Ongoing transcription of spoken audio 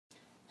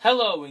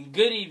Hello and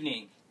good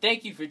evening.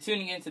 Thank you for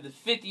tuning in to the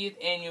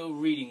 50th Annual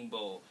Reading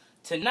Bowl.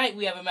 Tonight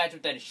we have a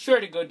matchup that is sure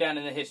to go down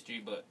in the history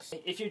books.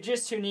 If you're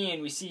just tuning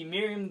in, we see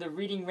Miriam the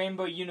Reading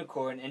Rainbow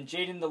Unicorn and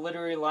Jaden the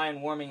Literary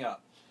Lion warming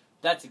up.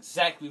 That's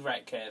exactly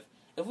right, Kev.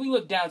 If we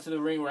look down to the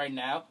ring right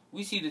now,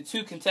 we see the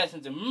two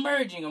contestants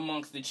emerging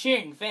amongst the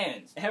cheering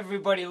fans.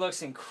 Everybody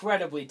looks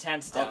incredibly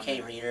tense down Okay,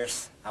 there.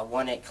 readers, I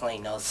want it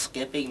clean. No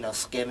skipping, no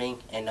skimming,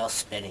 and no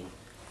spitting.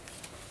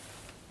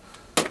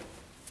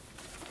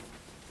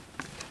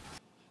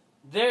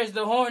 There's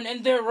the horn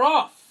and they're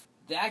off!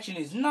 The action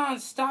is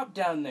non-stop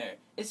down there.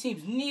 It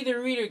seems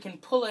neither reader can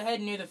pull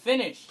ahead near the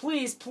finish.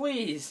 Please,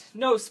 please,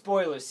 no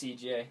spoilers,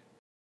 CJ.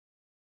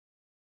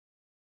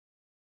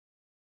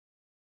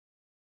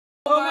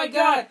 Oh my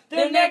god,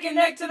 they're neck and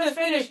neck to the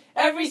finish!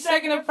 Every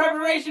second of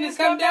preparation has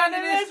come down to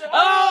this!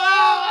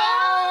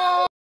 Oh!